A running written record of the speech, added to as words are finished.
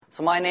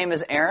So my name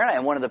is Aaron. I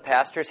am one of the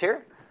pastors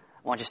here.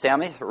 I want you to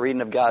stand with me for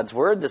reading of God's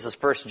Word. This is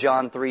 1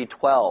 John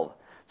 3:12.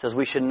 It says,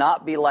 "We should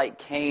not be like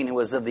Cain, who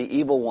was of the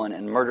evil one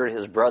and murdered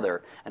his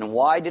brother. And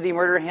why did he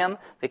murder him?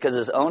 Because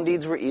his own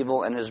deeds were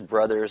evil and his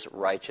brother's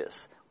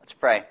righteous." Let's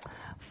pray.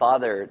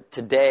 Father,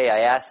 today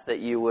I ask that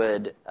you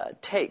would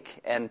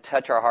take and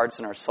touch our hearts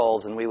and our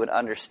souls, and we would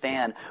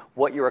understand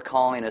what you are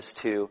calling us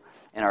to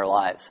in our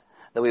lives.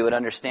 That we would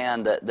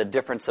understand the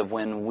difference of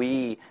when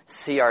we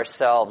see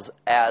ourselves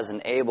as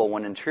an Abel,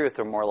 when in truth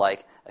we're more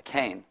like a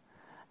Cain.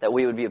 That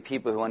we would be a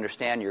people who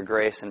understand your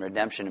grace and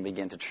redemption and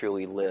begin to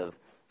truly live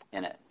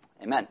in it.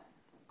 Amen.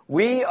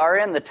 We are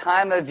in the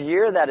time of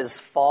year that is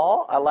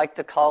fall. I like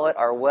to call it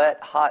our wet,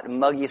 hot,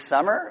 muggy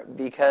summer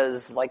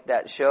because like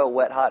that show,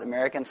 Wet, Hot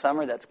American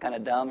Summer, that's kind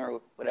of dumb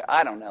or whatever.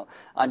 I don't know.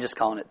 I'm just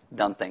calling it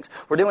dumb things.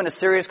 We're doing a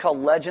series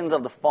called Legends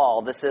of the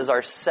Fall. This is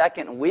our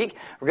second week.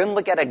 We're going to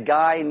look at a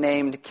guy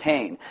named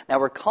Cain. Now,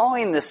 we're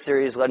calling this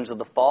series Legends of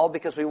the Fall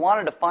because we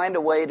wanted to find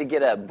a way to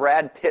get a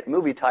Brad Pitt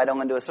movie title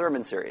into a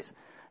sermon series.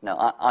 No,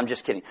 I'm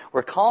just kidding.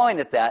 We're calling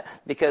it that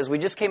because we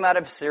just came out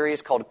of a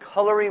series called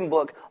Coloring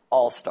Book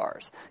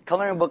All-Stars.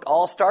 Coloring Book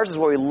All-Stars is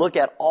where we look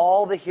at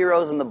all the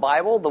heroes in the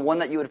Bible, the one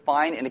that you would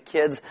find in a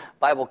kid's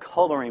Bible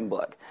coloring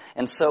book.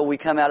 And so we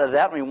come out of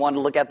that and we want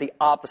to look at the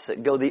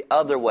opposite, go the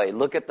other way,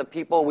 look at the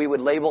people we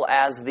would label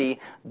as the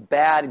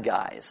bad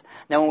guys.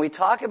 Now, when we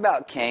talk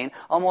about Cain,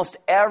 almost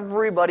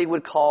everybody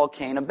would call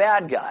Cain a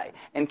bad guy.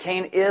 And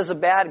Cain is a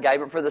bad guy,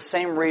 but for the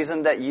same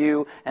reason that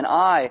you and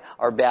I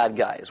are bad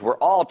guys. We're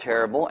all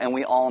terrible and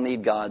we all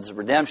need God's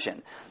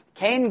redemption.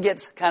 Cain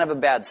gets kind of a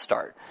bad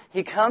start.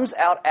 He comes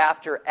out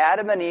after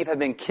Adam and Eve have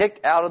been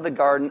kicked out of the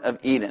Garden of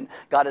Eden.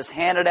 God has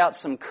handed out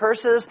some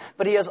curses,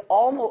 but he has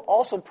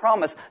also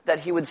promised that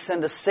he would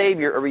send a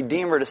Savior, a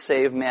Redeemer to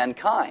save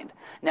mankind.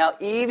 Now,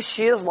 Eve,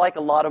 she is like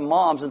a lot of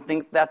moms and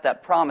think that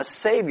that promised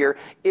Savior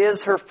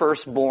is her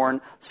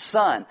firstborn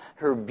son,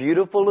 her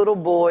beautiful little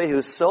boy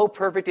who's so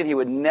perfect and he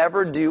would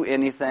never do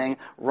anything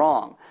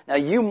wrong. Now,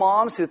 you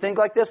moms who think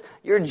like this,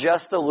 you're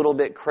just a little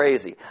bit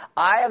crazy.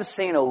 I have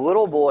seen a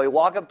little boy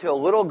walk up to a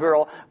little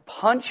girl,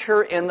 punch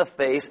her in the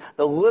face.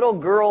 The little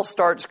girl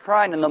starts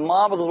crying, and the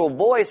mom of the little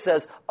boy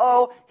says,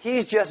 "Oh,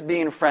 he's just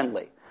being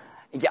friendly."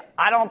 Yeah,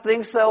 I don't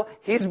think so.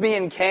 He's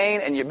being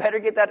Cain, and you better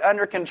get that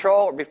under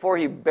control before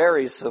he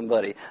buries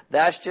somebody.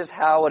 That's just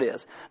how it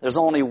is. There's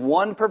only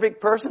one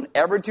perfect person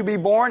ever to be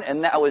born,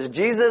 and that was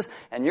Jesus,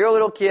 and your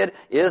little kid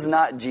is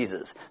not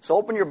Jesus. So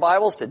open your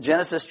Bibles to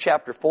Genesis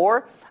chapter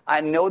 4.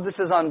 I know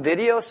this is on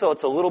video, so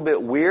it's a little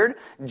bit weird.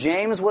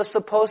 James was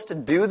supposed to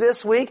do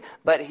this week,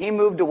 but he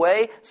moved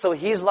away, so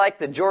he's like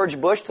the George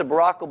Bush to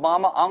Barack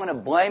Obama. I'm going to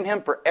blame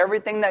him for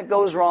everything that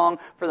goes wrong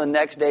for the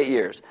next 8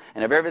 years.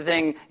 And if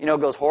everything,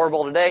 goes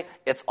horrible today,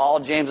 it's all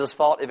James's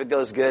fault. If it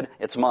goes good,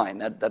 it's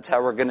mine. That's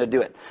how we're going to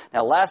do it.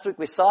 Now, last week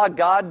we saw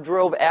God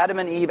drove Adam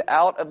and Eve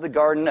out of the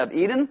Garden of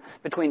Eden.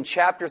 Between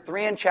chapter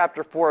 3 and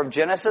chapter 4 of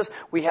Genesis,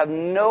 we have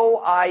no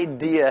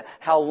idea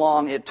how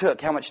long it took,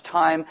 how much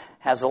time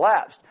has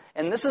elapsed.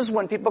 And this is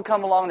when people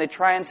come along and they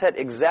try and set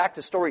exact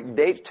historic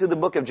dates to the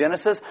book of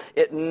Genesis.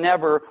 It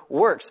never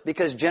works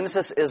because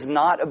Genesis is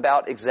not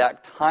about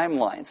exact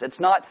timelines.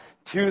 It's not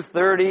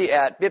 230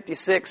 at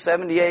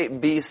 5678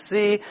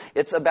 BC.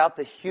 It's about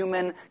the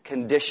human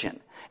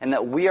condition and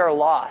that we are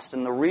lost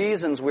and the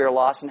reasons we are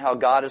lost and how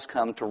God has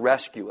come to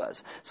rescue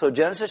us. So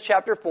Genesis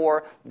chapter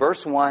 4,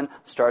 verse 1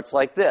 starts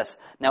like this.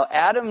 Now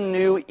Adam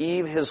knew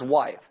Eve, his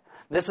wife.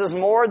 This is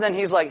more than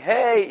he's like,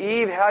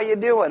 "Hey, Eve, how you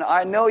doing?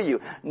 I know you."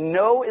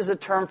 Know is a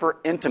term for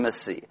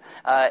intimacy.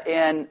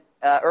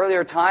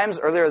 Earlier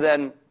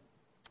than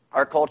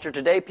our culture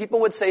today, people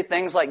would say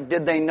things like,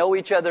 did they know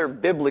each other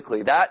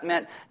biblically? That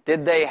meant,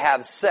 did they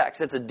have sex?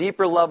 It's a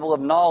deeper level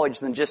of knowledge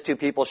than just two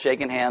people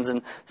shaking hands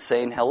and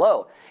saying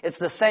hello. It's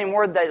the same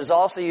word that is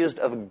also used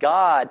of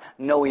God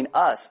knowing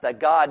us, that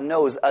God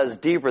knows us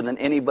deeper than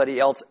anybody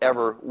else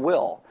ever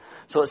will.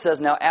 So it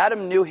says, now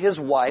Adam knew his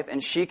wife,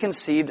 and she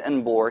conceived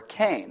and bore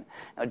Cain.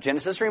 Now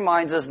Genesis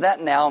reminds us that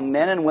now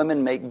men and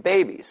women make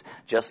babies.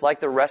 Just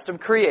like the rest of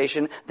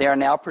creation, they are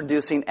now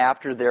producing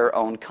after their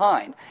own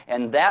kind.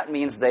 And that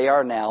means they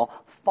are now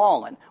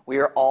fallen. We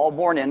are all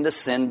born into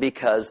sin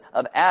because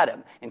of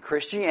Adam. In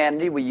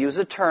Christianity, we use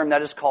a term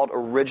that is called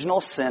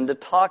original sin to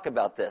talk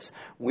about this.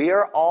 We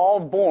are all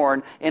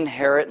born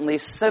inherently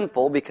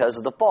sinful because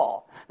of the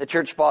fall. The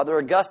church father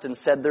Augustine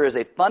said there is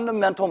a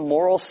fundamental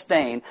moral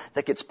stain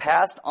that gets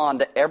passed on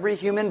to every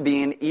human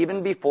being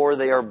even before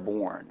they are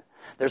born.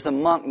 There's a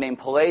monk named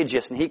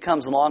Pelagius, and he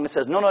comes along and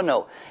says,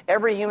 no.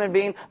 Every human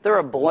being, they're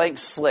a blank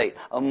slate,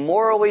 a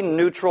morally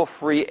neutral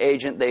free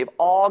agent. They've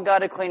all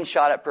got a clean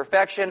shot at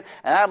perfection.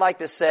 And I'd like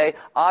to say,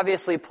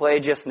 obviously,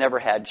 Pelagius never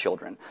had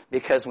children.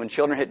 Because when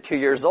children hit 2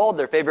 years old,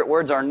 their favorite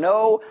words are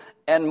no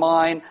and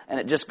mine, and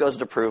it just goes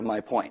to prove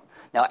my point.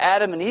 Now,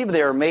 Adam and Eve,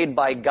 they are made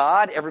by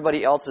God.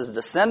 Everybody else is a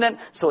descendant.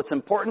 So it's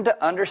important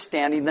to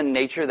understanding the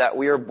nature that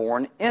we are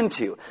born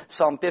into.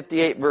 Psalm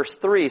 58 verse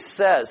 3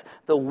 says,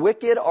 "The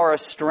wicked are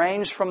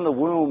estranged from the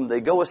womb.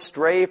 They go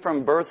astray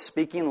from birth,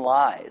 speaking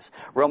lies."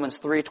 Romans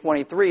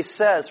 3:23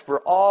 says, "For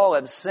all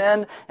have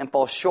sinned and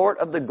fall short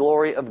of the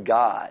glory of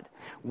God."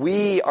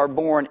 We are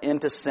born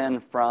into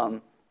sin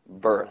from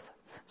birth.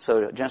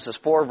 So Genesis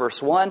 4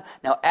 verse 1,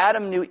 "Now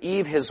Adam knew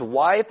Eve his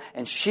wife,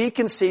 and she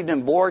conceived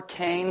and bore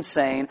Cain,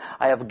 saying,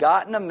 I have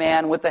gotten a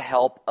man with the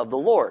help of the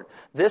Lord."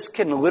 This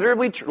can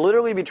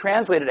literally be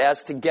translated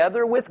as,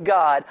 "Together with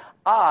God,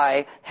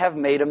 I have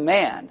made a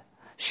man."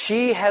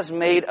 She has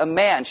made a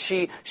man.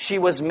 She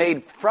was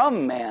made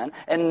from man,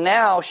 and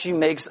now she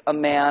makes a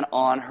man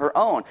on her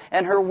own.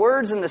 And her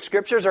words in the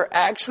scriptures are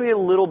actually a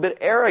little bit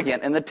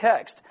arrogant in the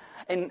text.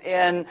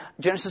 In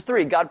Genesis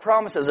 3, God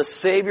promises a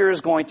Savior is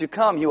going to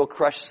come. He will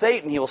crush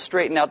Satan. He will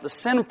straighten out the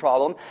sin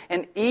problem.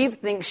 And Eve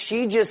thinks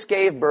she just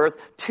gave birth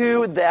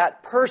to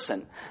that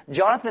person.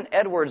 Jonathan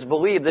Edwards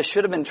believed this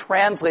should have been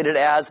translated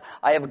as,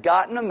 "I have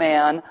gotten a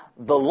man,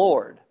 the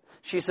Lord."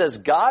 She says,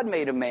 God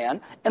made a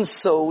man, and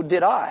so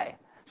did I.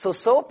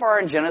 So far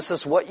in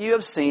Genesis, what you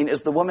have seen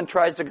is the woman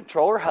tries to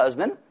control her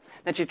husband,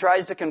 then she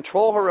tries to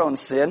control her own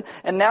sin,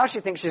 and now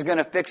she thinks she's going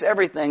to fix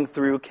everything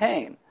through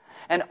Cain.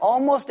 And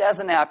almost as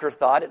an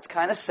afterthought, it's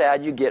kind of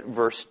sad, you get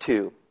verse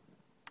 2.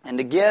 "And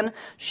again,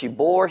 she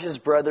bore his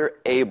brother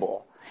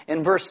Abel."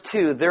 In verse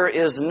 2, there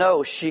is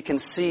no "she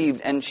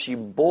conceived and she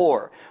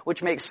bore,"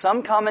 which makes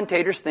some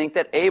commentators think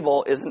that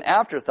Abel is an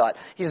afterthought.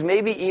 He's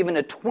maybe even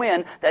a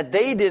twin that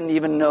they didn't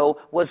even know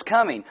was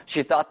coming.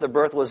 She thought the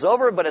birth was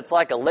over, but it's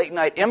like a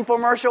late-night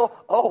infomercial.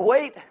 Oh,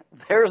 wait,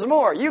 there's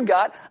more. You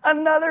got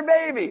another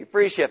baby.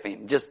 Free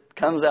shipping. Just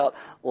comes out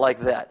like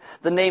that.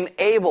 The name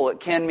Abel, it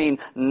can mean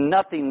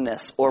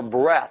nothingness or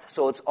breath,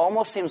 so it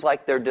almost seems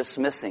like they're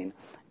dismissing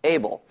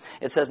Abel.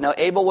 It says, "Now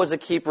Abel was a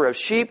keeper of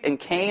sheep, and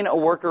Cain a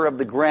worker of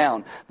the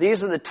ground."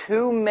 These are the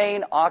two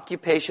main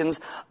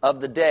occupations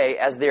of the day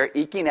as they are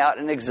eking out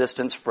an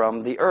existence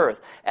from the earth.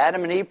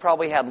 Adam and Eve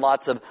probably had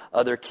lots of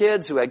other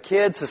kids who had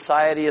kids.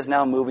 Society is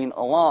now moving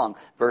along.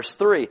 Verse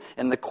 3,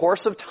 "In the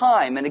course of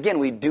time," and again,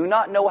 we do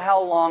not know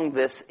how long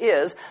this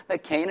is,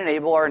 but Cain and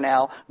Abel are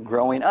now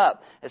growing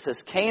up. It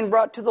says, "Cain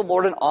brought to the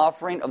Lord an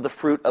offering of the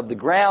fruit of the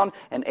ground,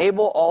 and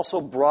Abel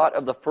also brought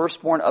of the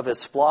firstborn of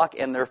his flock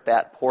and their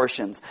fat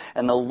portions.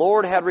 And the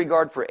Lord had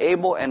regard for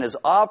Abel and his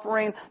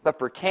offering, but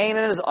for Cain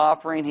and his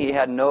offering he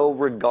had no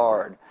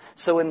regard."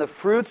 So in the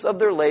fruits of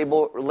their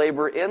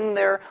labor in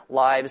their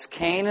lives,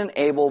 Cain and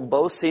Abel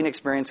both see and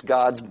experience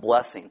God's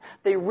blessing.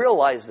 They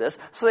realize this,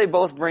 so they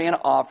both bring an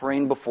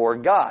offering before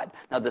God.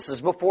 Now this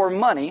is before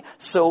money,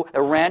 so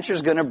a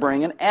rancher's going to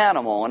bring an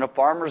animal, and a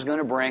farmer's going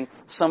to bring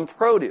some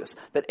produce.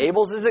 But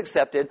Abel's is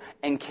accepted,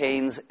 and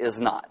Cain's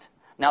is not.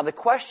 Now the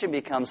question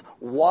becomes,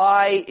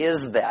 why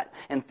is that?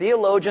 And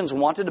theologians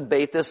want to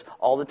debate this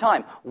all the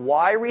time.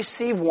 Why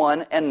receive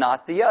one and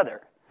not the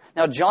other?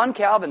 Now John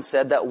Calvin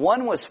said that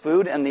one was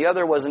food and the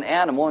other was an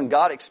animal, and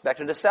God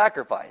expected a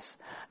sacrifice.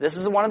 This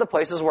is one of the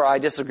places where I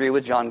disagree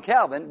with John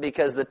Calvin,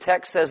 because the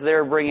text says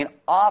they're bringing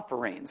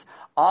offerings,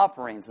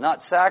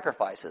 not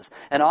sacrifices.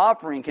 An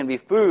offering can be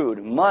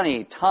food,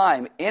 money,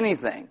 time,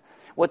 anything.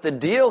 What the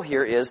deal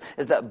here is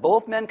that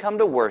both men come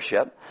to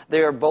worship.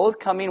 They are both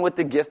coming with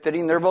the gift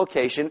fitting their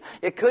vocation.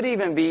 It could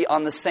even be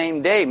on the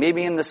same day,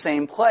 maybe in the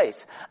same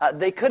place.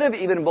 They could have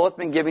even both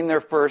been giving their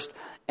first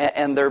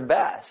and their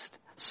best.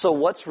 So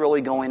what's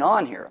really going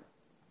on here?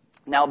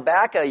 Now,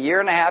 back a year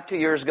and a half, 2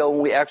 years ago,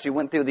 when we actually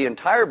went through the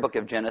entire book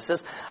of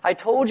Genesis, I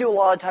told you a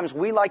lot of times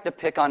we like to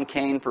pick on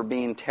Cain for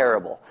being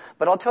terrible.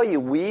 But I'll tell you,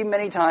 we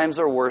many times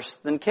are worse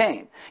than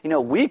Cain. You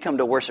know, we come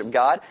to worship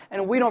God,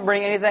 and we don't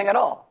bring anything at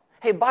all.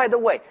 Hey, by the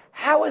way,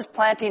 how is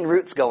planting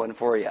roots going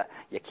for you?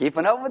 You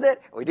keeping up with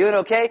it? Are we doing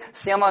okay?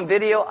 See, I'm on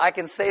video. I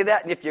can say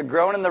that. And if you're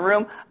growing in the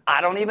room,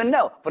 I don't even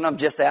know. But I'm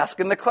just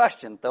asking the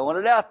question, throwing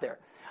it out there.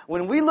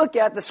 When we look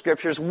at the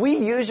scriptures, we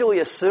usually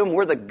assume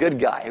we're the good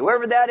guy.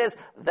 Whoever that is,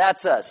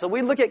 that's us. So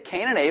we look at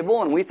Cain and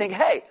Abel and we think,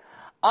 hey,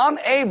 I'm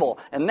Abel,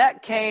 and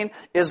that Cain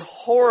is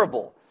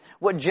horrible.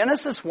 What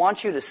Genesis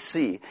wants you to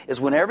see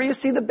is whenever you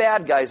see the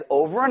bad guys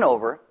over and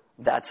over,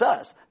 that's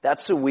us.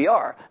 That's who we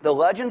are. The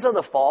legends of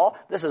the fall,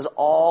 this is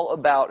all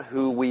about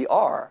who we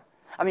are.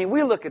 I mean,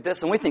 we look at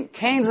this and we think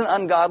Cain's an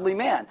ungodly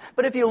man.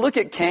 But if you look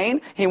at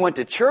Cain, he went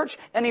to church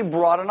and he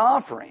brought an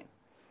offering.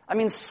 I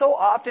mean, so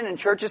often in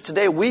churches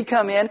today, we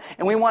come in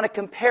and we want to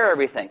compare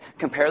everything.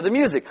 Compare the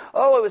music.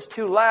 Oh, it was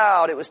too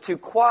loud. It was too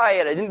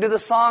quiet. I didn't do the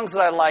songs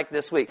that I liked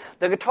this week.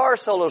 The guitar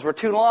solos were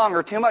too long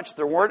or too much.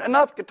 There weren't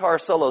enough guitar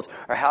solos.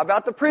 Or how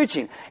about the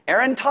preaching?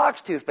 Aaron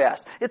talks too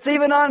fast. It's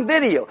even on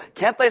video.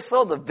 Can't they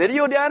slow the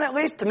video down at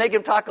least to make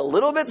him talk a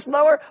little bit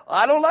slower?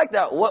 I don't like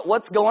that.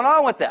 What's going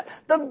on with that?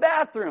 The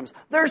bathrooms,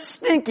 they're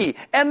stinky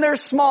and they're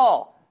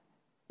small.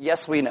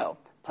 Yes, we know.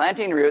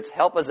 Planting Roots,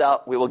 help us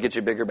out. We will get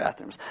you bigger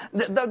bathrooms.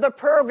 The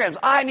programs.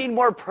 I need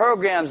more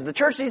programs. The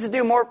church needs to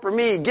do more for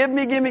me. Give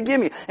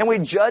me. And we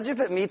judge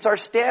if it meets our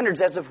standards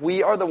as if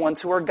we are the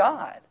ones who are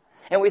God.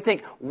 And we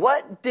think,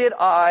 what did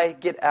I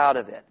get out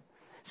of it?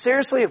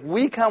 Seriously, if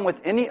we come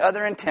with any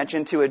other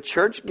intention to a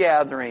church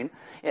gathering,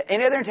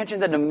 any other intention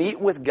than to meet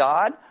with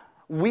God,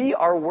 we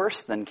are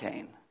worse than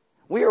Cain.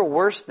 We are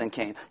worse than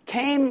Cain.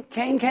 Cain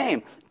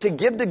came to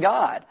give to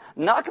God,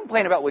 not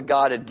complain about what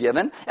God had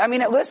given. I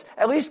mean, at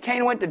least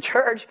Cain went to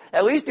church.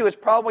 At least he was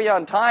probably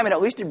on time, and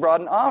at least he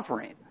brought an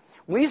offering.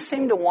 We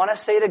seem to want to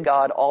say to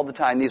God all the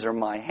time, these are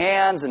my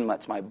hands, and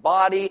it's my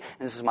body,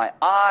 and this is my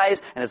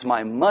eyes, and it's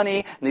my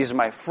money, and these are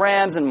my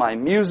friends, and my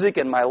music,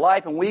 and my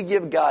life, and we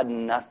give God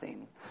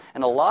nothing.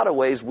 In a lot of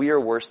ways, we are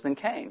worse than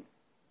Cain.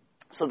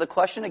 So the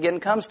question again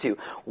comes to,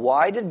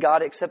 why did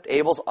God accept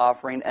Abel's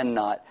offering and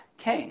not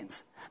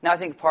Cain's? Now, I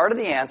think part of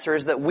the answer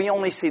is that we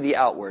only see the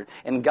outward,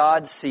 and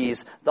God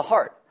sees the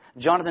heart.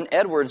 Jonathan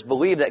Edwards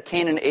believed that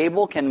Cain and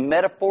Abel can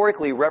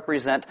metaphorically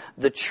represent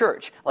the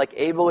church. Like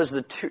Abel is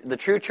the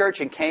true church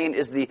and Cain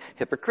is the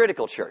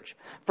hypocritical church.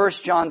 1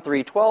 John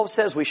 3:12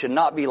 says we should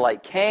not be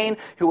like Cain,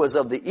 who was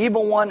of the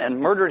evil one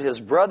and murdered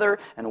his brother.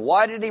 And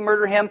why did he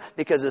murder him?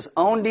 Because his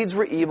own deeds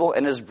were evil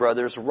and his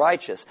brother's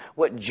righteous.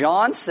 What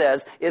John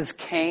says is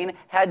Cain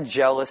had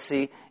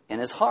jealousy in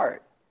his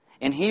heart.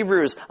 In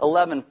Hebrews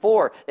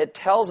 11:4, it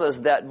tells us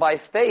that by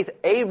faith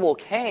Abel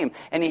came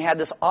and he had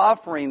this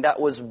offering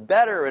that was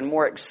better and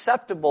more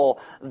acceptable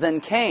than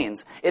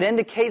Cain's. It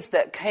indicates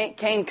that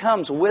Cain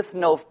comes with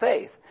no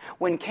faith.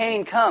 When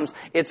Cain comes,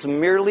 it's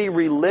merely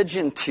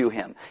religion to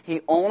him.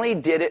 He only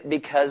did it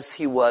because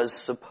he was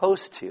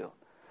supposed to.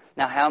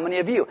 Now, how many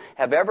of you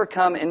have ever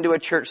come into a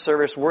church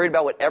service worried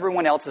about what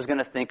everyone else is going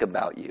to think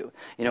about you?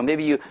 You know,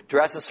 maybe you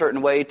dress a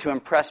certain way to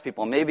impress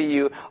people. Maybe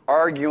you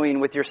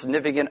arguing with your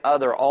significant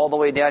other all the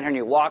way down here and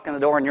you walk in the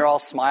door and you're all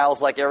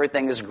smiles like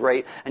everything is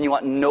great and you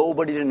want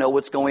nobody to know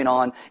what's going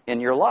on in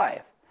your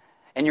life.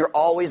 And you're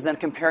always then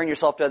comparing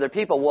yourself to other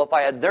people. Well, if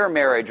I had their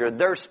marriage or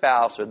their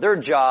spouse or their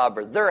job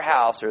or their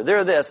house or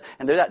their this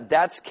and their that,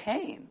 that's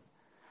Cain.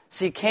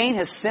 See, Cain,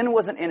 his sin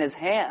wasn't in his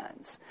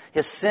hands.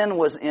 His sin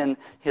was in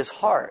his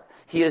heart.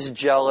 He is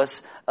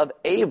jealous of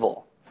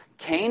Abel.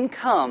 Cain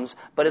comes,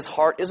 but his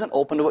heart isn't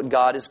open to what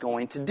God is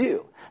going to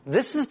do.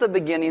 This is the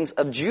beginnings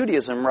of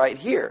Judaism right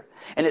here.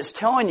 And it's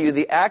telling you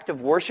the act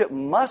of worship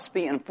must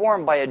be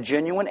informed by a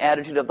genuine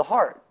attitude of the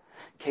heart.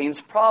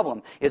 Cain's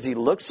problem is he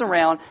looks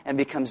around and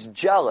becomes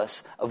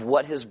jealous of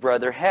what his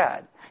brother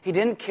had. He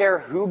didn't care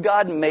who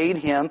God made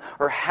him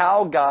or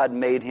how God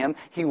made him.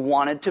 He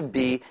wanted to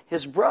be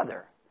his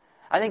brother.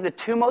 I think the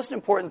two most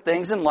important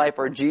things in life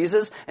are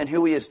Jesus and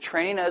who He is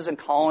training us and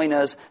calling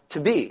us to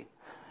be.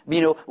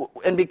 You know,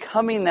 and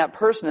becoming that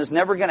person is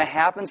never going to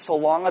happen so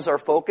long as our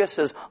focus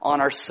is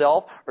on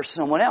ourselves or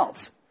someone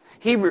else.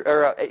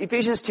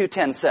 Ephesians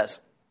 2:10 says,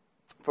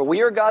 "For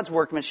we are God's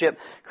workmanship,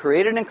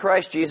 created in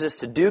Christ Jesus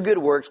to do good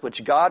works,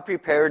 which God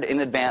prepared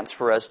in advance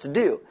for us to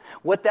do."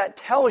 What that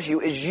tells you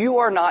is you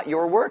are not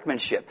your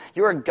workmanship.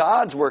 You are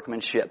God's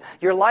workmanship.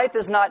 Your life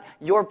is not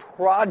your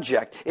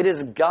project. It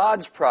is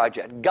God's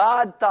project.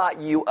 God thought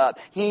you up.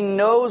 He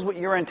knows what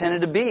you're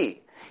intended to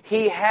be.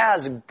 He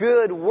has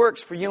good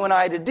works for you and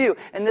I to do.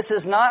 And this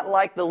is not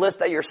like the list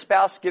that your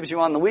spouse gives you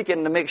on the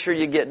weekend to make sure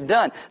you get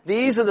done.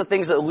 These are the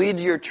things that lead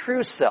to your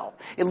true self.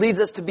 It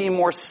leads us to be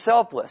more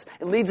selfless.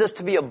 It leads us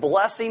to be a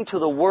blessing to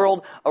the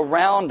world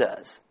around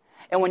us.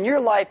 And when your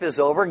life is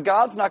over,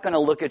 God's not going to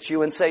look at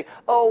you and say,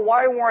 "Oh,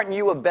 why weren't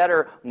you a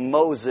better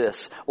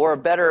Moses or a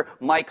better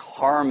Mike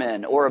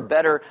Harmon or a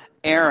better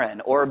Aaron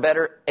or a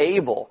better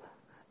Abel?"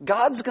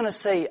 God's going to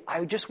say,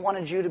 "I just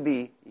wanted you to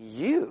be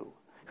you,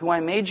 who I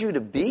made you to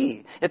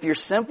be." If you're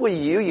simply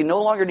you, you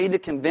no longer need to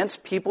convince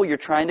people you're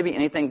trying to be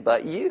anything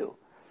but you.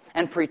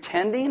 And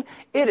pretending,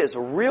 it is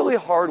really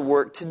hard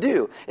work to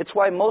do. It's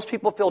why most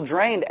people feel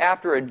drained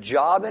after a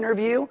job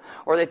interview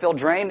or they feel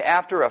drained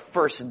after a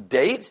first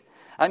date.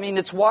 I mean,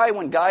 it's why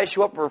when guys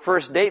show up for a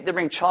first date, they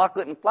bring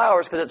chocolate and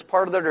flowers because it's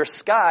part of their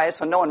disguise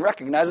so no one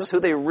recognizes who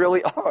they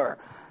really are.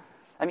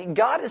 I mean,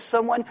 God is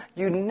someone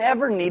you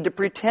never need to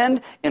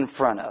pretend in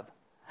front of.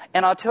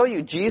 And I'll tell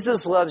you,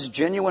 Jesus loves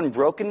genuine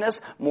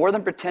brokenness more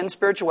than pretend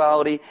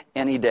spirituality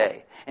any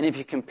day. And if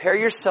you compare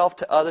yourself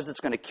to others, it's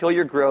going to kill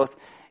your growth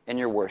and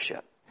your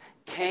worship.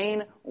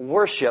 Cain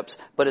worships,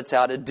 but it's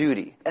out of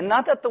duty. And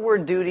not that the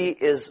word duty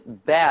is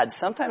bad.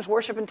 Sometimes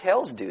worship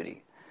entails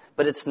duty.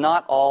 But it's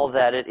not all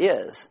that it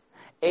is.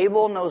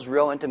 Abel knows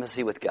real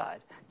intimacy with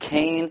God.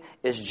 Cain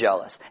is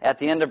jealous. At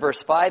the end of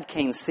verse 5,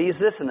 Cain sees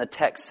this, and the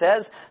text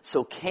says,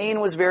 "So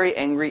Cain was very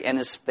angry, and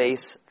his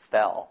face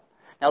fell."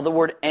 Now, the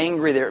word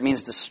angry there, it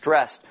means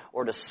distressed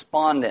or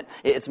despondent.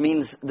 It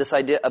means this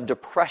idea of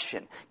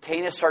depression.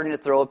 Cain is starting to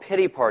throw a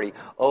pity party.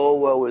 "Oh,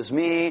 woe is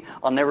me.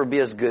 I'll never be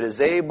as good as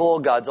Abel.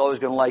 God's always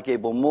going to like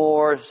Abel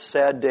more.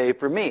 Sad day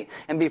for me."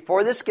 And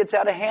before this gets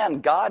out of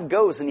hand, God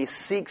goes and He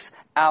seeks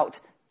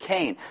out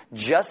Cain.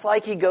 Just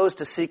like He goes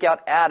to seek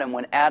out Adam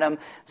when Adam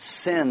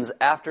sins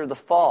after the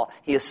fall.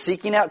 He is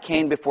seeking out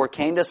Cain before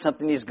Cain does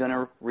something he's going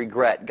to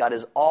regret. God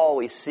is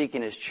always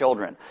seeking His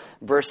children.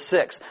 Verse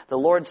 6, the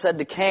Lord said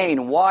to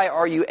Cain, "Why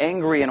are you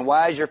angry and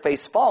why is your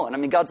face fallen?" I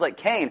mean, God's like,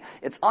 "Cain,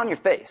 it's on your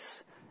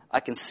face. I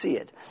can see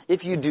it.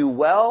 If you do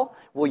well,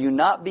 will you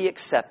not be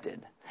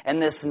accepted?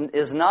 And this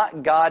is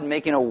not God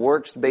making a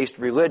works-based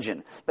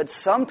religion. But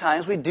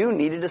sometimes we do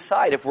need to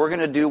decide if we're going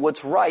to do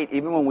what's right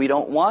even when we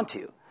don't want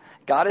to.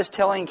 God is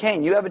telling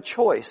Cain, you have a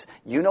choice.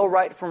 You know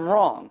right from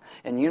wrong,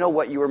 and you know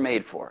what you were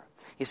made for.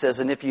 He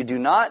says, and if you do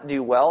not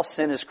do well,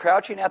 sin is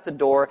crouching at the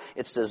door.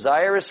 Its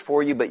desire is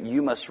for you, but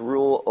you must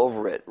rule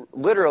over it.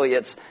 Literally,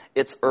 its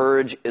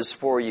urge is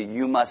for you.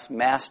 You must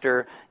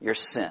master your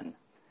sin.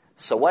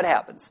 So what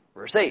happens?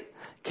 Verse 8.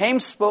 Cain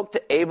spoke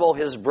to Abel,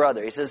 his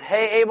brother. He says,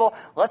 hey, Abel,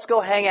 let's go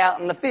hang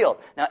out in the field.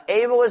 Now,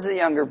 Abel is the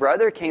younger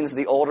brother. Cain's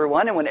the older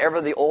one. And whenever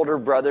the older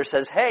brother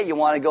says, hey, you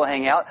want to go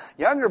hang out?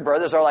 Younger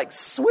brothers are like,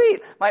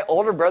 sweet, my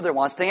older brother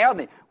wants to hang out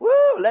with me.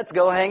 Woo, let's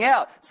go hang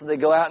out. So they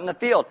go out in the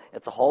field.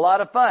 It's a whole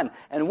lot of fun.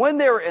 And when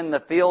they were in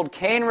the field,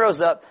 Cain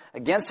rose up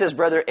against his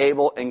brother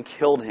Abel and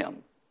killed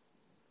him.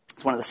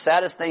 It's one of the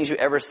saddest things you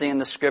ever see in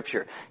the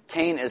Scripture.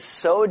 Cain is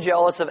so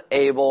jealous of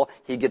Abel,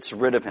 he gets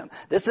rid of him.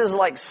 This is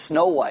like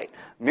Snow White.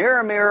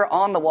 Mirror, mirror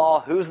on the wall,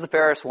 who's the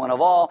fairest one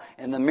of all?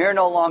 And the mirror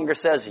no longer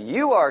says,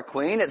 you are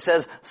queen. It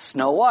says,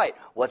 Snow White.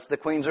 What's the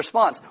queen's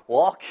response?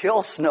 Well, I'll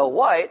kill Snow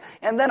White,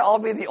 and then I'll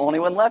be the only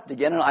one left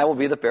again, and I will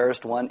be the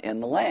fairest one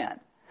in the land.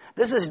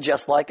 This is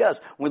just like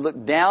us. We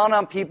look down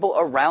on people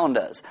around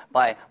us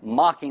by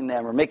mocking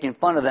them or making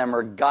fun of them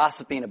or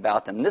gossiping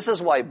about them. This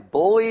is why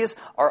bullies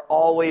are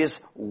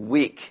always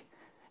weak.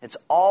 It's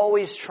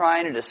always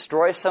trying to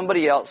destroy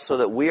somebody else so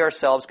that we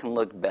ourselves can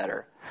look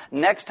better.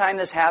 Next time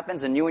this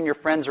happens and you and your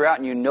friends are out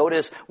and you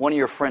notice one of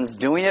your friends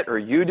doing it or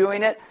you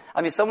doing it,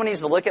 someone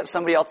needs to look at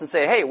somebody else and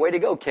say, hey, way to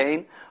go,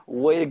 Cain.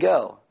 Way to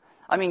go.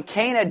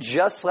 Cain had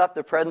just left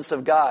the presence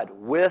of God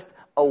with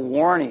a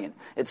warning.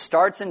 It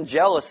starts in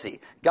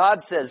jealousy.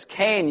 God says,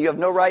 Cain, you have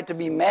no right to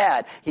be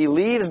mad. He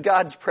leaves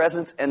God's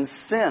presence and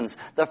sins.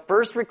 The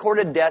first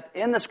recorded death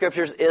in the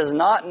Scriptures is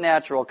not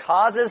natural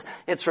causes.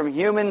 It's from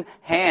human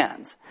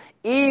hands.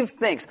 Eve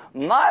thinks,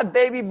 my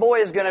baby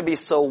boy is going to be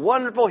so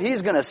wonderful.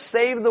 He's going to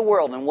save the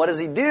world. And what does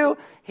he do?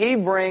 He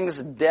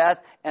brings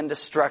death and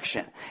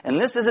destruction.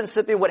 And this isn't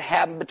simply what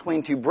happened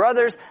between two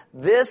brothers.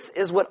 This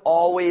is what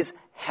always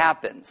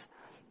happens.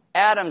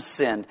 Adam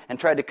sinned and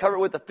tried to cover it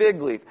with a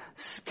fig leaf.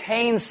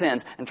 Cain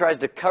sins and tries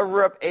to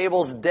cover up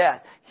Abel's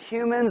death.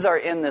 Humans are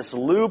in this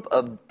loop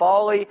of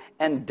folly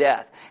and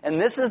death.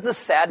 And this is the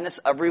sadness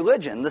of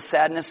religion, the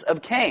sadness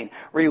of Cain.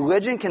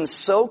 Religion can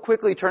so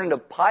quickly turn into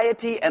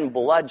piety and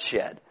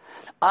bloodshed.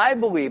 I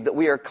believe that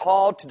we are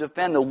called to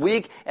defend the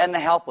weak and the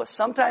helpless.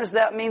 Sometimes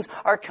that means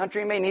our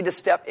country may need to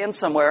step in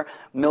somewhere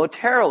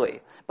militarily.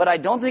 But I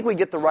don't think we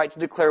get the right to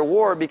declare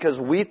war because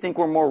we think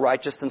we're more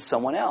righteous than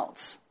someone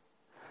else.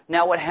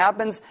 Now, what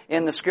happens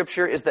in the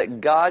Scripture is that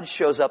God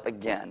shows up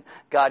again.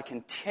 God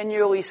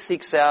continually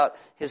seeks out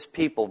His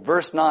people.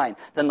 Verse 9,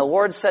 then the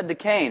Lord said to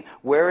Cain,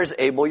 where is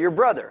Abel your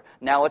brother?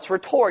 Now it's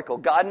rhetorical.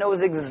 God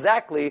knows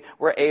exactly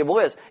where Abel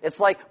is. It's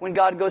like when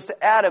God goes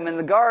to Adam in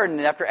the garden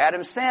and after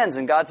Adam sins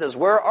and God says,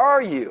 where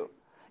are you?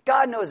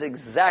 God knows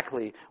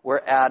exactly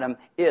where Adam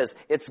is.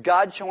 It's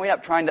God showing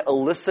up, trying to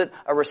elicit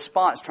a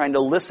response, trying to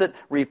elicit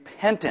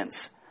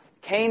repentance.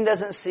 Cain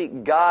doesn't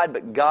seek God,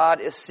 but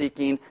God is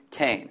seeking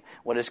Cain.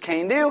 What does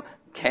Cain do?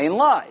 Cain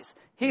lies.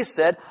 He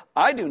said,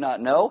 I do not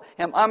know.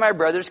 Am I my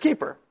brother's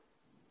keeper?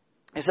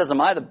 He says,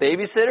 am I the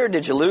babysitter?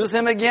 Did you lose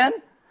him again?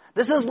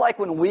 This is like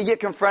when we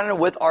get confronted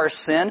with our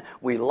sin.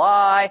 We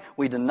lie,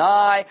 we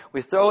deny,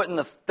 we throw it in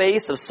the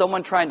face of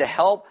someone trying to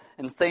help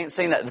and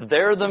saying that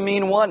they're the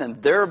mean one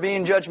and they're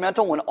being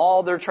judgmental when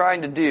all they're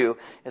trying to do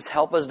is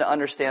help us to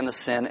understand the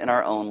sin in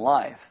our own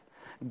life.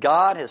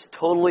 God has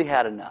totally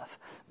had enough.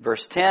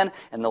 Verse 10,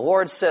 and the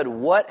Lord said,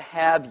 what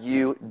have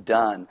you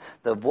done?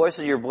 The voice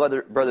of your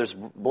brother's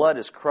blood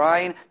is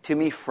crying to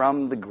me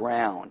from the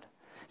ground.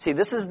 See,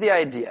 this is the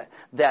idea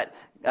that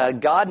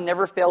God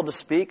never failed to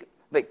speak,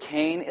 but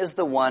Cain is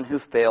the one who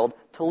failed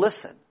to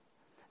listen.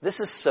 This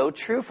is so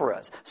true for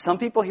us. Some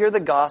people hear the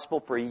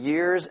gospel for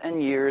years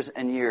and years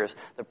and years.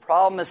 The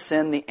problem is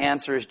sin, the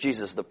answer is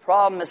Jesus. The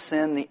problem is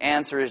sin, the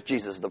answer is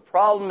Jesus. The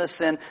problem is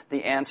sin,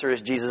 the answer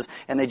is Jesus.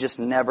 And they just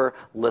never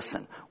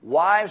listen.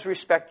 Wives,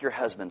 respect your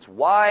husbands.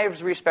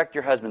 Wives, respect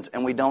your husbands.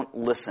 And we don't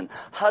listen.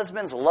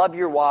 Husbands, love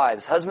your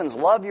wives. Husbands,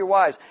 love your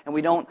wives. And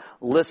we don't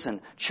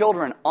listen.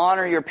 Children,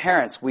 honor your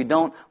parents. We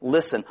don't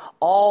listen.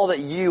 All that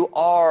you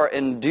are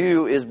and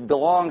do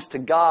belongs to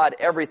God,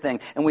 everything.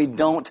 And we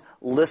don't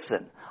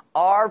listen.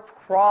 Our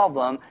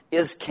problem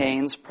is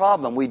Cain's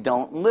problem. We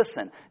don't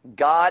listen.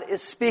 God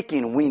is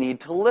speaking. We need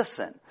to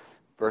listen.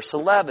 Verse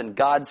 11,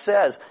 God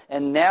says,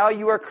 and now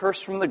you are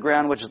cursed from the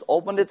ground, which has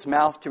opened its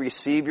mouth to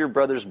receive your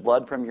brother's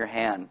blood from your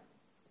hand.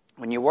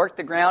 When you work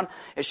the ground,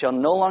 it shall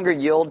no longer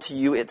yield to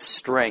you its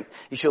strength.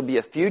 You shall be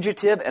a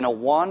fugitive and a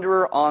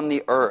wanderer on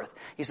the earth.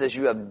 He says,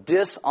 you have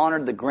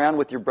dishonored the ground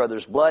with your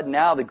brother's blood.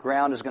 Now the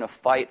ground is going to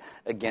fight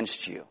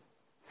against you.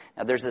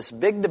 Now, there's this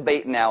big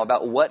debate now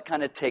about what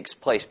kind of takes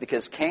place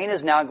because Cain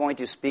is now going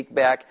to speak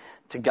back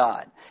to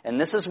God. And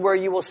this is where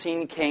you will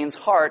see Cain's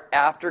heart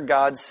after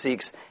God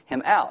seeks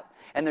him out.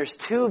 And there's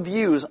two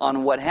views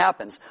on what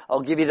happens.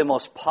 I'll give you the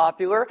most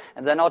popular,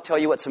 and then I'll tell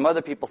you what some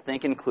other people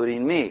think,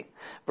 including me.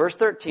 Verse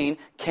 13,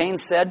 Cain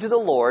said to the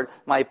Lord,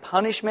 "My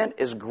punishment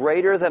is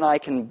greater than I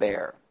can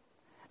bear."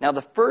 Now,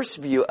 the first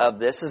view of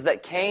this is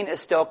that Cain is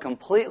still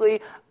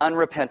completely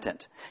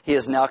unrepentant. He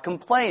is now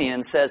complaining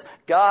and says,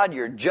 "God,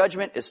 your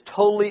judgment is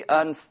totally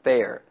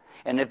unfair."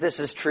 And if this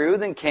is true,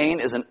 then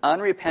Cain is an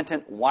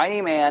unrepentant,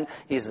 whiny man.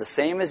 He's the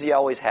same as he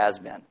always has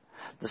been.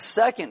 The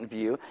second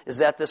view is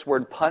that this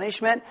word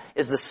punishment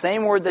is the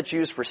same word that's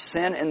used for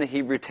sin in the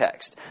Hebrew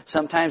text.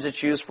 Sometimes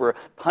it's used for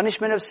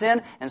punishment of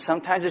sin, and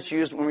sometimes it's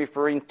used when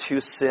referring to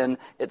sin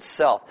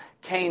itself.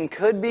 Cain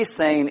could be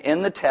saying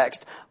in the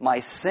text, "My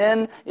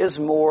sin is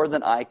more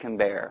than I can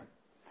bear."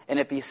 And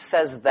if he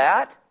says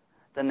that,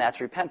 then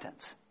that's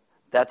repentance.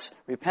 That's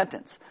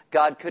repentance.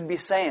 God could be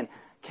saying,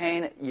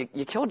 "Cain,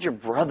 you killed your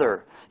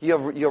brother. You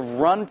have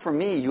run from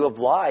me. You have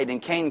lied."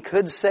 And Cain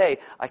could say,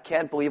 "I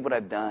can't believe what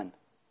I've done.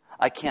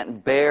 I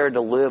can't bear to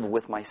live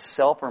with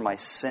myself or my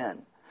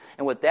sin."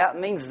 And what that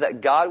means is that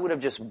God would have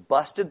just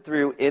busted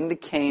through into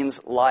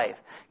Cain's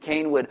life.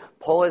 Cain would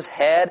pull his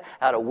head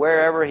out of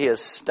wherever he has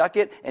stuck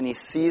it, and he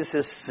sees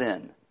his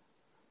sin.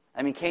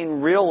 I mean,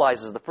 Cain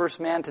realizes the first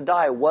man to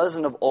die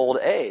wasn't of old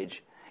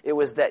age. It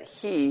was that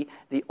he,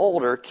 the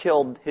older,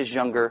 killed his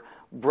younger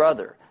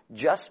brother,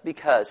 just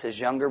because his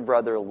younger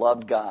brother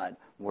loved God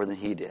more than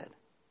he did.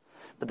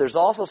 But there's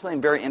also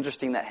something very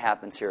interesting that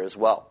happens here as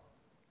well.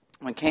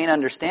 When Cain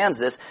understands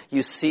this,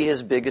 you see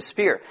his biggest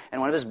fear. And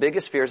one of his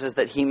biggest fears is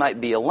that he might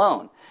be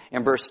alone.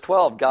 In verse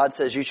 12, God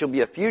says, "You shall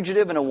be a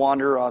fugitive and a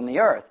wanderer on the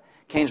earth."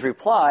 Cain's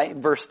reply,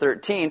 verse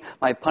 13,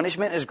 "My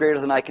punishment is greater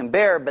than I can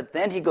bear." But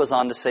then he goes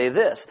on to say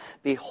this,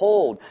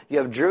 "Behold, you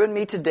have driven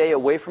me today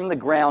away from the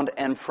ground,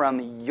 and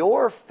from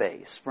your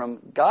face,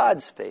 from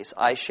God's face,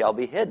 I shall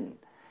be hidden."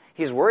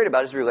 He's worried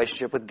about his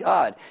relationship with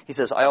God. He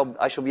says,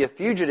 I shall be a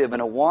fugitive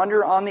and a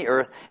wanderer on the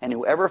earth, and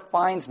whoever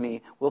finds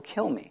me will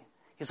kill me.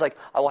 He's like,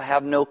 I will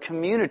have no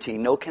community,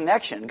 no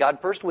connection. God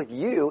first with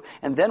you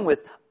and then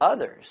with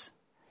others.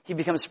 He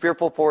becomes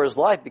fearful for his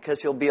life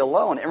because he'll be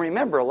alone. And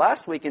remember,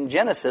 last week in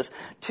Genesis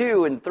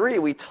 2 and 3,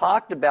 we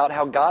talked about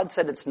how God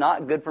said it's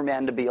not good for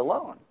man to be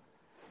alone.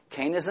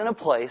 Cain is in a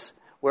place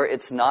where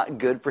it's not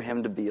good for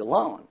him to be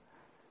alone.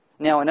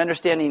 Now, in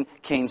understanding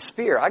Cain's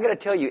fear, I got to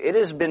tell you, it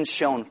has been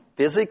shown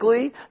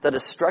physically the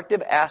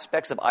destructive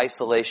aspects of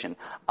isolation.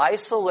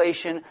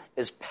 Isolation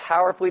is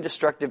powerfully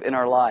destructive in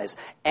our lives.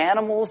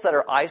 Animals that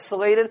are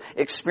isolated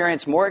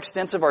experience more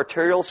extensive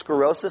arterial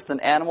sclerosis than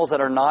animals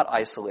that are not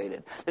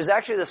isolated. There's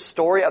actually the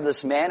story of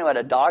this man who had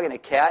a dog and a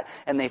cat,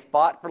 and they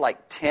fought for like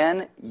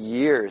 10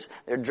 years.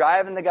 They're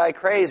driving the guy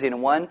crazy,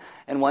 and one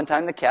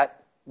time the cat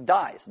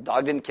dies. The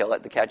dog didn't kill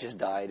it. The cat just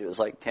died. It was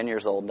like 10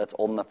 years old. That's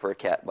old enough for a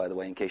cat, by the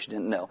way, in case you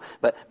didn't know.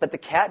 But the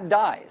cat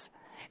dies.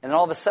 And then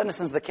all of a sudden,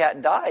 since the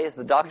cat dies,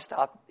 the dog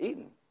stopped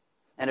eating.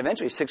 And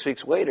eventually, 6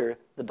 weeks later,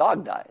 the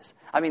dog dies.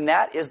 I mean,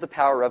 that is the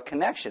power of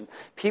connection.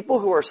 People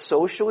who are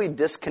socially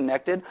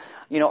disconnected,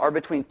 are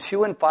between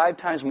 2 and 5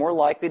 times more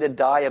likely to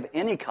die of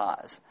any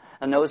cause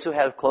than those who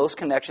have close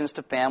connections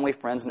to family,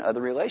 friends, and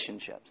other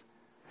relationships.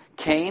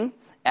 Cain,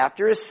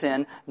 after his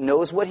sin,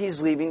 knows what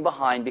he's leaving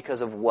behind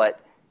because of what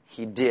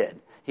he did.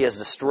 He has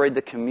destroyed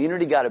the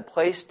community God had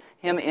placed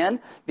him in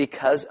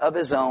because of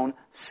his own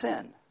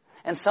sin.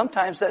 And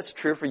sometimes that's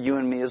true for you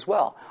and me as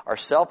well. Our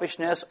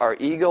selfishness, our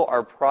ego,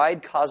 our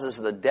pride causes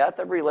the death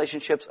of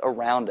relationships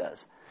around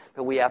us.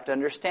 But we have to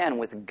understand,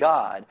 with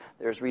God,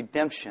 there's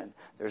redemption,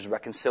 there's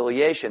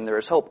reconciliation,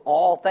 there's hope.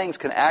 All things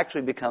can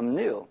actually become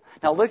new.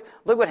 Now look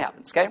what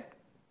happens, okay?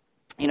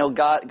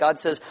 God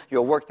says,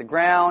 you'll work the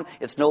ground.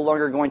 It's no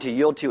longer going to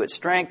yield to you its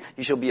strength.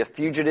 You shall be a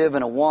fugitive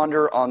and a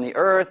wanderer on the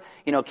earth.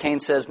 Cain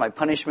says, my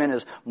punishment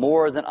is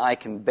more than I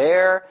can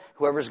bear.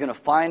 Whoever's going to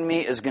find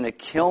me is going to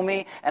kill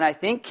me. And I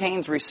think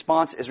Cain's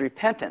response is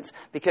repentance,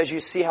 because you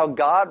see how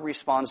God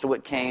responds to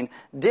what Cain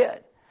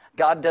did.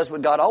 God does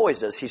what God always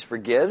does. He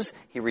forgives,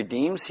 He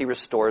redeems, He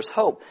restores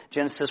hope.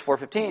 Genesis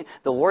 4:15,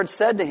 the Lord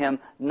said to him,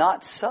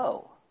 not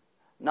so,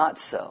 not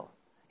so.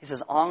 He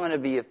says, I'm going to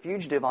be a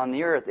fugitive on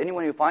the earth.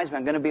 Anyone who finds me,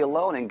 I'm going to be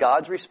alone. And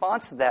God's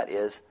response to that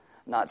is,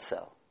 not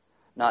so.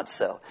 Not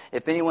so.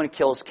 If anyone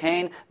kills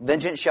Cain,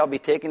 vengeance shall be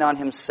taken on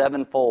him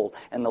sevenfold.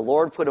 And the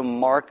Lord put a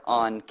mark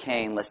on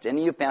Cain, lest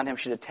any who found him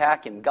should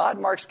attack him. God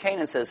marks Cain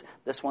and says,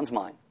 this one's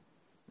mine.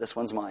 This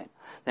one's mine.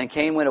 Then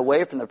Cain went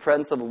away from the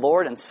presence of the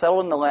Lord and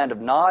settled in the land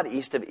of Nod,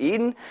 east of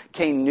Eden.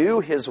 Cain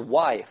knew his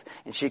wife,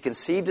 and she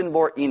conceived and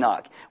bore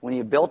Enoch. When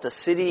he built a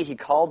city, he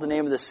called the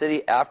name of the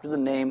city after the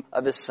name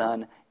of his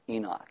son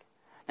Enoch.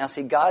 Now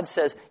see, God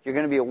says you're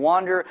going to be a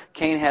wanderer.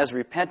 Cain has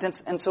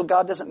repentance, and so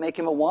God doesn't make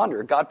him a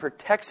wanderer. God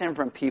protects him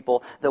from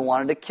people that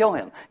wanted to kill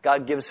him.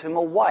 God gives him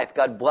a wife.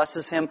 God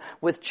blesses him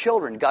with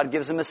children. God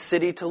gives him a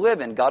city to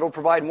live in. God will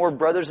provide more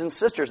brothers and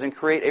sisters and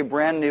create a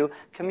brand new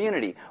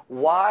community.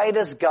 Why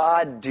does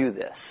God do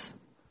this?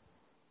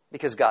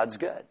 Because God's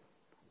good.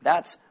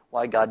 That's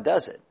why God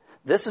does it.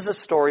 This is a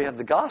story of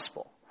the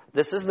gospel.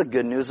 This is the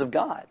good news of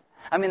God.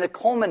 I mean, the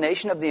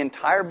culmination of the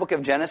entire book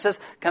of Genesis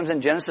comes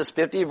in Genesis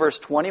 50, verse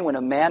 20, when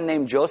a man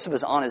named Joseph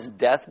is on his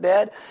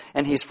deathbed,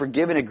 and he's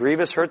forgiven a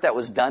grievous hurt that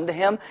was done to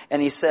him,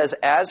 and he says,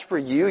 "As for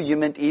you, you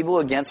meant evil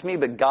against me,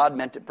 but God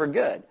meant it for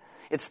good."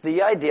 It's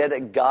the idea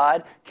that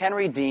God can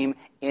redeem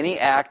any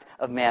act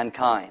of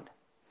mankind.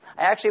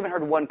 I actually even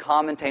heard one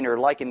commentator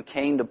liken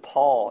Cain to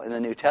Paul in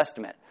the New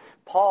Testament.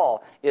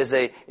 Paul is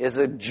a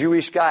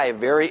Jewish guy,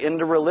 very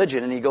into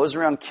religion, and he goes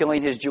around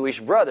killing his Jewish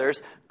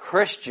brothers,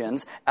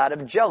 Christians, out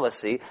of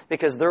jealousy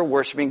because they're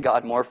worshiping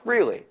God more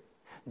freely.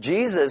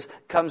 Jesus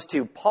comes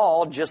to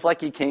Paul just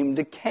like he came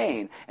to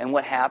Cain. And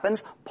what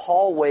happens?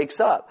 Paul wakes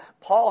up.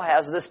 Paul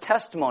has this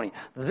testimony.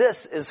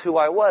 This is who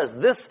I was.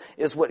 This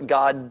is what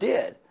God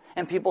did.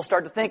 And people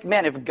start to think,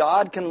 man, if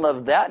God can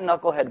love that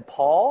knucklehead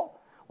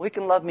Paul, we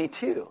can love me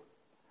too.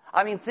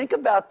 I mean, think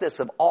about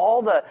this. Of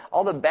all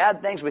the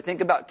bad things we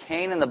think about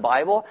Cain in the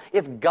Bible,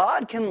 if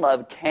God can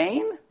love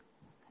Cain,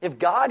 if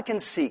God can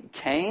seek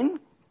Cain,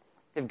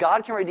 if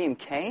God can redeem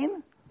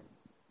Cain,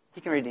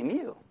 He can redeem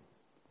you.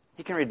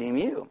 He can redeem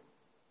you.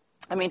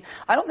 I mean,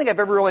 I don't think I've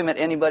ever really met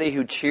anybody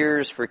who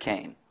cheers for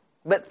Cain.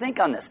 But think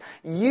on this.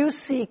 You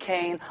see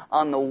Cain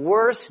on the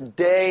worst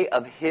day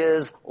of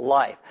his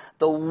life.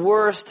 The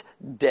worst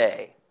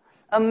day.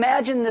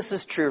 Imagine this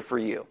is true for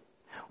you.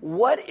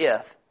 What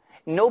if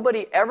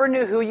nobody ever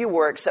knew who you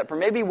were except for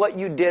maybe what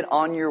you did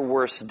on your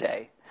worst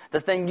day? The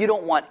thing you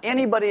don't want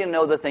anybody to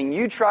know, the thing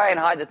you try and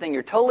hide, the thing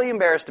you're totally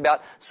embarrassed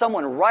about.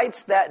 Someone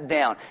writes that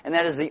down, and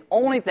that is the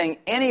only thing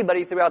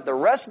anybody throughout the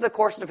rest of the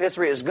course of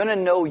history is going to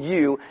know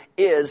you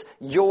is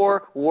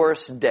your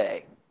worst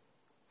day.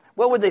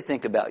 What would they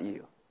think about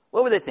you?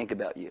 What would they think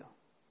about you?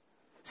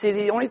 See,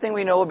 the only thing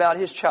we know about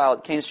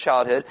Cain's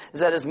childhood is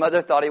that his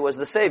mother thought he was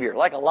the Savior,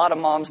 like a lot of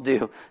moms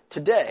do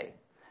today.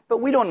 But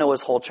we don't know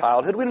his whole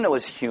childhood. We don't know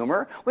his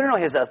humor. We don't know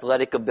his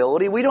athletic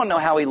ability. We don't know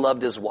how he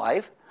loved his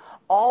wife.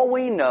 All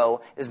we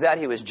know is that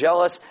he was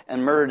jealous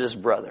and murdered his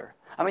brother.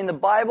 I mean, the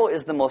Bible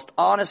is the most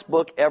honest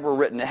book ever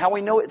written. And how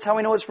we know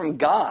it's from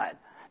God.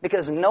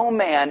 Because no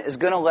man is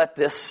going to let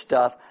this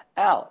stuff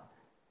out.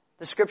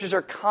 The Scriptures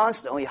are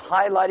constantly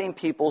highlighting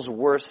people's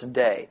worst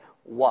day.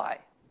 Why?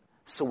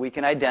 So we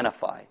can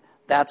identify.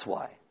 That's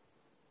why.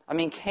 I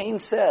mean, Cain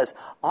says,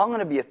 I'm going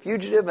to be a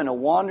fugitive and a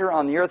wanderer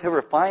on the earth.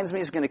 Whoever finds me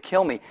is going to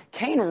kill me.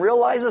 Cain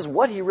realizes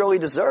what he really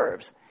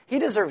deserves. He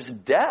deserves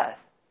death.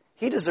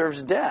 He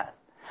deserves death.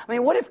 I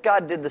mean, what if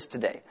God did this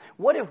today?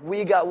 What if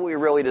we got what we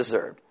really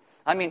deserved?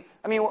 I mean,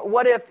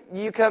 what if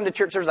you come to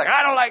church service like,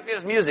 I don't like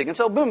this music. And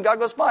so, boom, God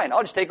goes, fine,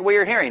 I'll just take away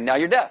your hearing. Now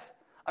you're deaf.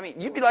 I mean,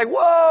 you'd be like,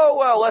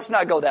 whoa, let's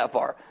not go that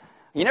far.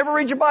 You never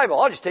read your Bible.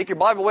 I'll just take your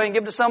Bible away and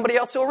give it to somebody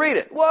else who'll read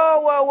it.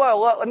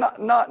 Whoa,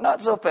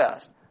 not so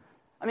fast.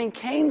 I mean,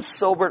 Cain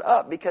sobered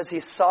up because he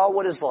saw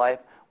what his life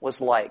was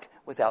like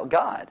without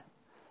God.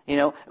 You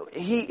know,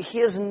 he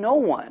is no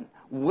one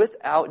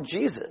without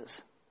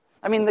Jesus.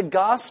 I mean, the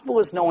gospel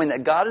is knowing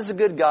that God is a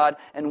good God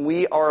and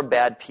we are a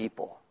bad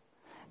people.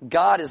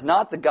 God is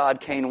not the God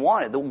Cain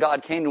wanted. The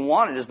God Cain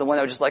wanted is the one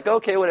that was just like,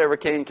 okay, whatever,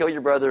 Cain, kill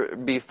your brother,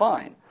 be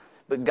fine.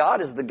 But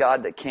God is the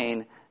God that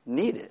Cain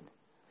needed.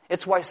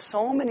 It's why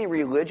so many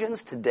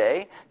religions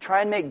today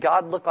try and make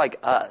God look like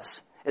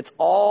us. It's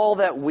all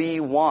that we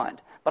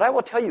want. But I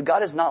will tell you,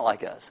 God is not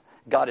like us.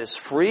 God is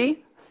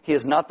free. He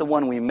is not the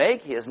one we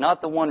make. He is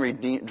not the one we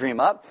dream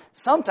up.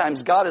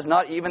 Sometimes God is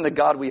not even the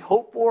God we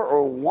hope for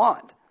or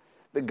want.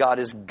 But God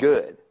is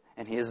good.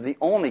 And He is the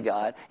only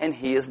God. And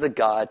He is the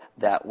God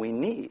that we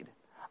need.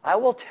 I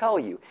will tell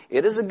you,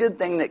 it is a good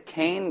thing that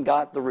Cain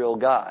got the real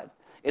God.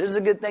 It is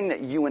a good thing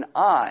that you and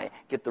I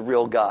get the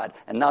real God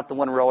and not the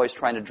one we're always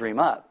trying to dream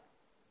up.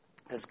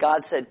 Because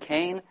God said,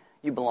 Cain,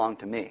 you belong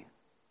to me.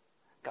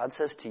 God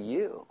says to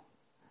you,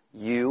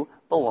 you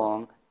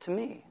belong to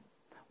me.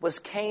 Was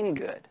Cain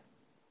good?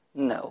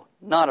 No,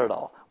 not at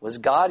all. Was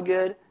God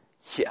good?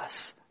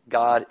 Yes,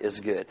 God is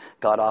good.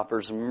 God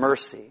offers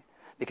mercy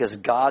because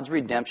God's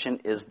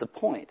redemption is the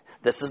point.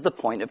 This is the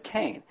point of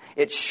Cain.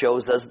 It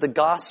shows us the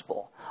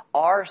gospel.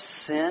 Our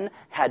sin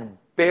had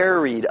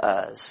buried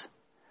us.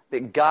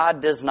 But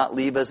God does not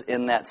leave us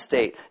in that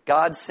state.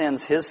 God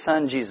sends His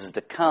Son Jesus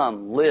to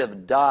come,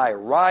 live, die,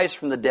 rise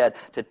from the dead,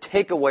 to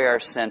take away our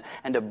sin,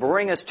 and to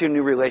bring us to a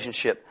new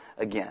relationship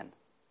again.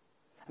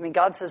 I mean,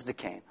 God says to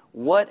Cain,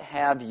 what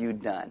have you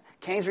done?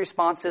 Cain's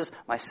response is,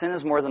 my sin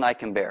is more than I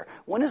can bear.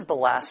 When is the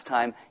last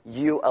time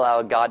you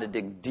allowed God to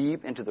dig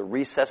deep into the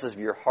recesses of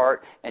your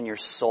heart and your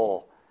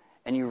soul,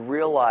 and you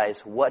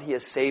realize what He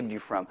has saved you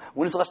from?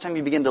 When is the last time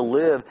you begin to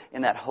live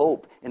in that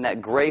hope, in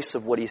that grace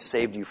of what He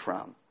saved you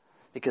from?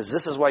 Because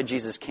this is why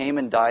Jesus came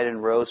and died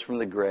and rose from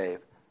the grave.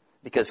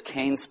 Because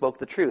Cain spoke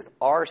the truth.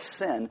 Our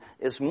sin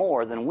is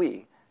more than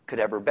we could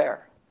ever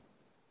bear.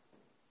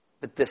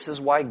 But this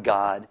is why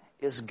God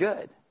is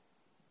good.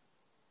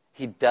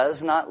 He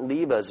does not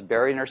leave us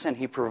buried in our sin.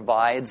 He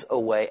provides a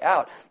way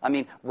out. I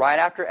mean, right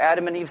after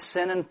Adam and Eve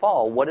sin and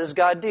fall, what does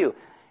God do?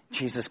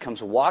 Jesus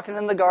comes walking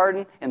in the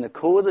garden in the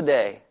cool of the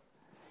day.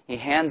 He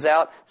hands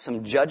out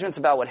some judgments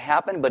about what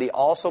happened, but he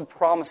also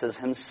promises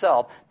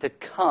himself to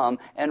come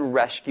and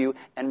rescue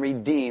and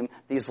redeem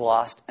these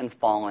lost and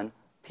fallen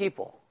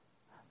people.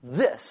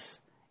 This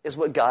is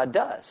what God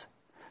does.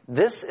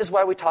 This is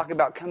why we talk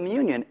about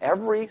communion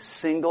every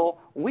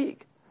single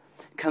week.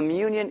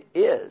 Communion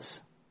is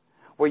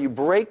where you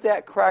break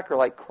that cracker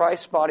like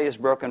Christ's body is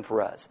broken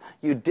for us.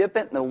 You dip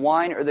it in the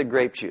wine or the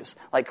grape juice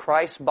like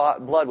Christ's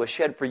blood was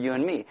shed for you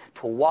and me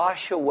to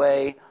wash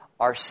away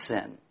our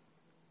sin.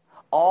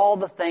 All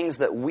the things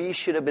that we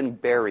should have been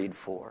buried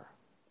for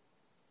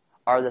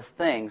are the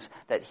things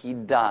that he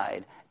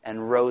died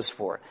and rose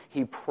for.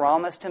 He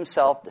promised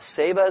himself to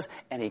save us,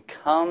 and he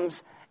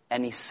comes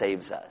and he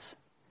saves us.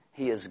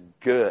 He is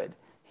good.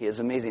 He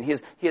is amazing.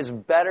 He is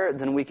better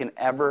than we can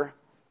ever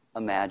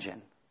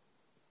imagine.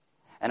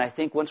 And I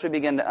think once we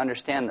begin to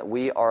understand that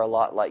we are a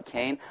lot like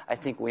Cain, I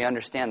think we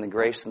understand the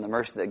grace and the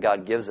mercy that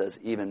God gives us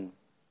even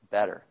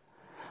better.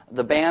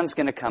 The band's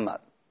going to come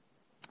up.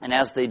 And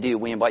as they do,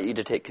 we invite you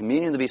to take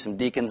communion. There'll be some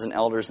deacons and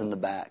elders in the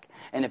back.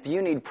 And if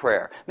you need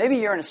prayer, maybe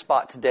you're in a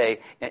spot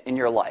today in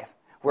your life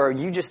where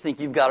you just think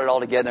you've got it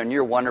all together and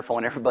you're wonderful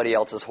and everybody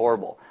else is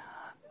horrible.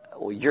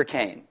 Well, you're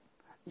Cain.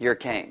 You're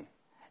Cain.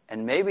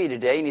 And maybe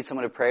today you need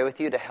someone to pray with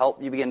you to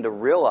help you begin to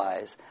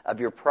realize of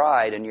your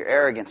pride and your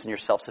arrogance and your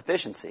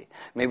self-sufficiency.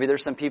 Maybe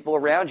there's some people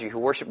around you who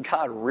worship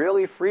God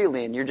really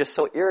freely and you're just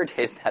so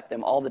irritated at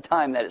them all the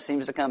time that it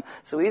seems to come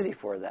so easy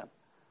for them.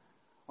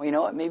 Well, you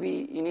know what?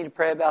 Maybe you need to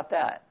pray about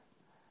that.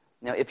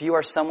 Now, if you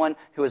are someone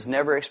who has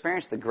never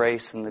experienced the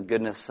grace and the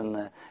goodness and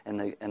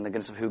the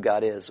goodness of who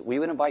God is, we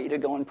would invite you to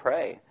go and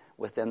pray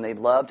with them. They'd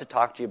love to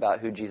talk to you about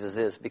who Jesus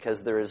is,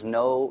 because there is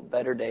no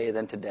better day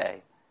than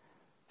today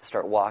to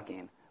start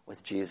walking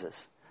with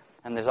Jesus.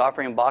 And there's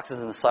offering boxes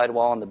in the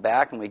sidewall in the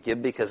back, and we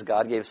give because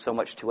God gave so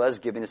much to us.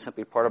 Giving is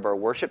simply part of our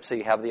worship, so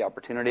you have the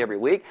opportunity every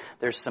week.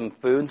 There's some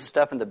food and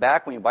stuff in the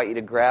back. We invite you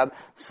to grab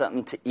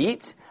something to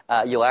eat.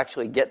 You'll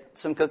actually get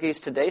some cookies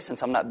today,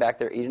 since I'm not back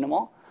there eating them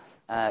all.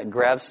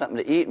 Grab something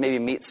to eat, maybe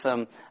meet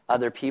some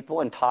other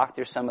people and talk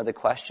through some of the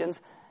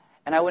questions.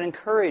 And I would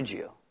encourage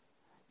you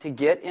to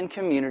get in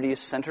communities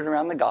centered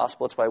around the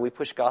gospel. It's why we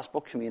push gospel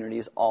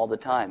communities all the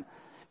time,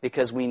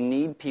 because we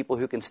need people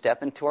who can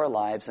step into our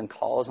lives and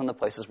call us on the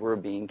places where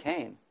we're being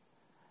Cain.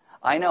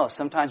 I know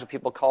sometimes when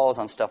people call us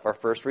on stuff, our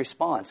first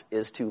response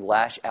is to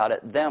lash out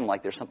at them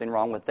like there's something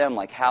wrong with them,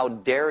 like, how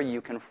dare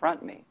you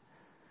confront me?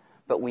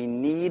 But we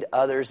need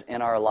others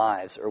in our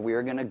lives, or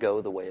we're going to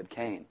go the way of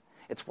Cain.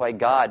 It's why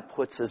God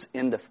puts us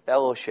into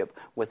fellowship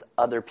with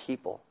other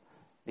people,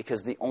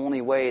 because the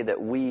only way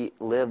that we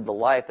live the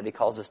life that he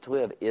calls us to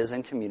live is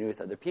in community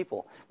with other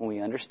people, when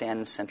we understand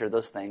and center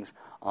those things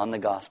on the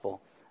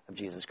gospel of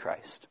Jesus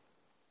Christ.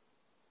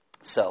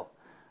 So,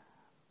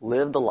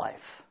 live the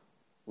life.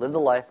 Live the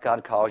life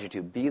God calls you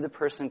to. Be the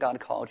person God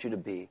calls you to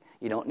be.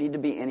 You don't need to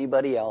be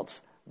anybody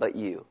else but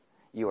you.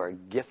 You are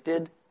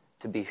gifted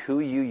to be who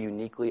you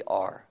uniquely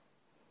are.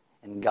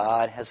 And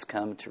God has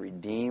come to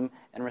redeem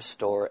and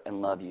restore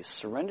and love you.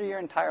 Surrender your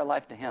entire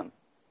life to him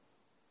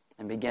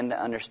and begin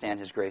to understand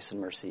his grace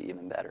and mercy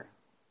even better.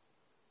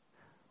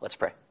 Let's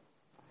pray.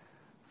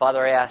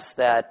 Father, I ask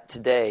that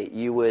today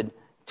you would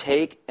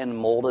take and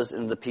mold us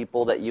into the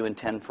people that you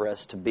intend for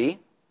us to be,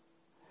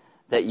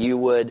 that you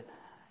would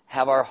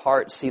have our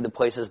hearts see the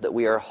places that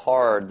we are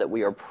hard, that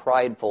we are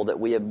prideful, that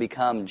we have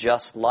become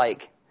just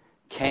like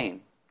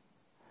Cain.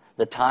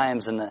 The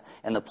times and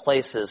the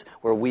places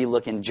where we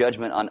look in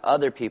judgment on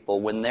other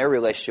people when their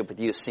relationship with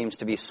you seems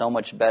to be so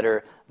much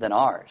better than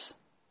ours.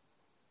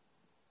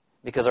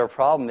 Because our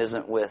problem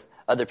isn't with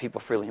other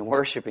people freely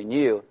worshiping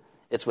you,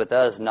 it's with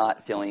us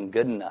not feeling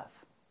good enough.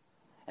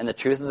 And the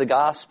truth of the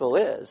gospel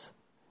is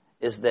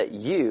that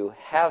you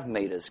have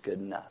made us good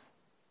enough.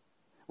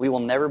 We will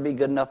never be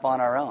good enough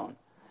on our own,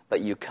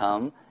 but you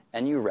come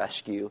and you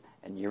rescue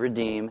and you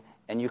redeem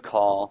and you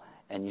call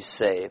and you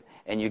save,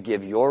 and you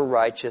give your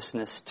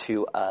righteousness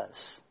to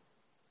us.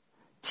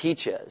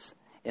 Teach us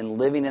in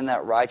living in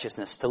that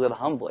righteousness to live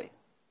humbly,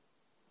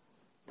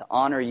 to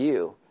honor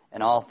you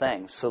in all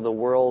things, so the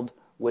world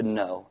would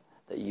know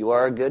that you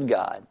are a good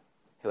God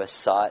who has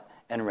sought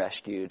and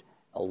rescued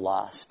a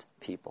lost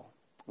people.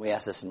 We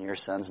ask this in your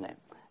Son's name.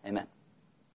 Amen.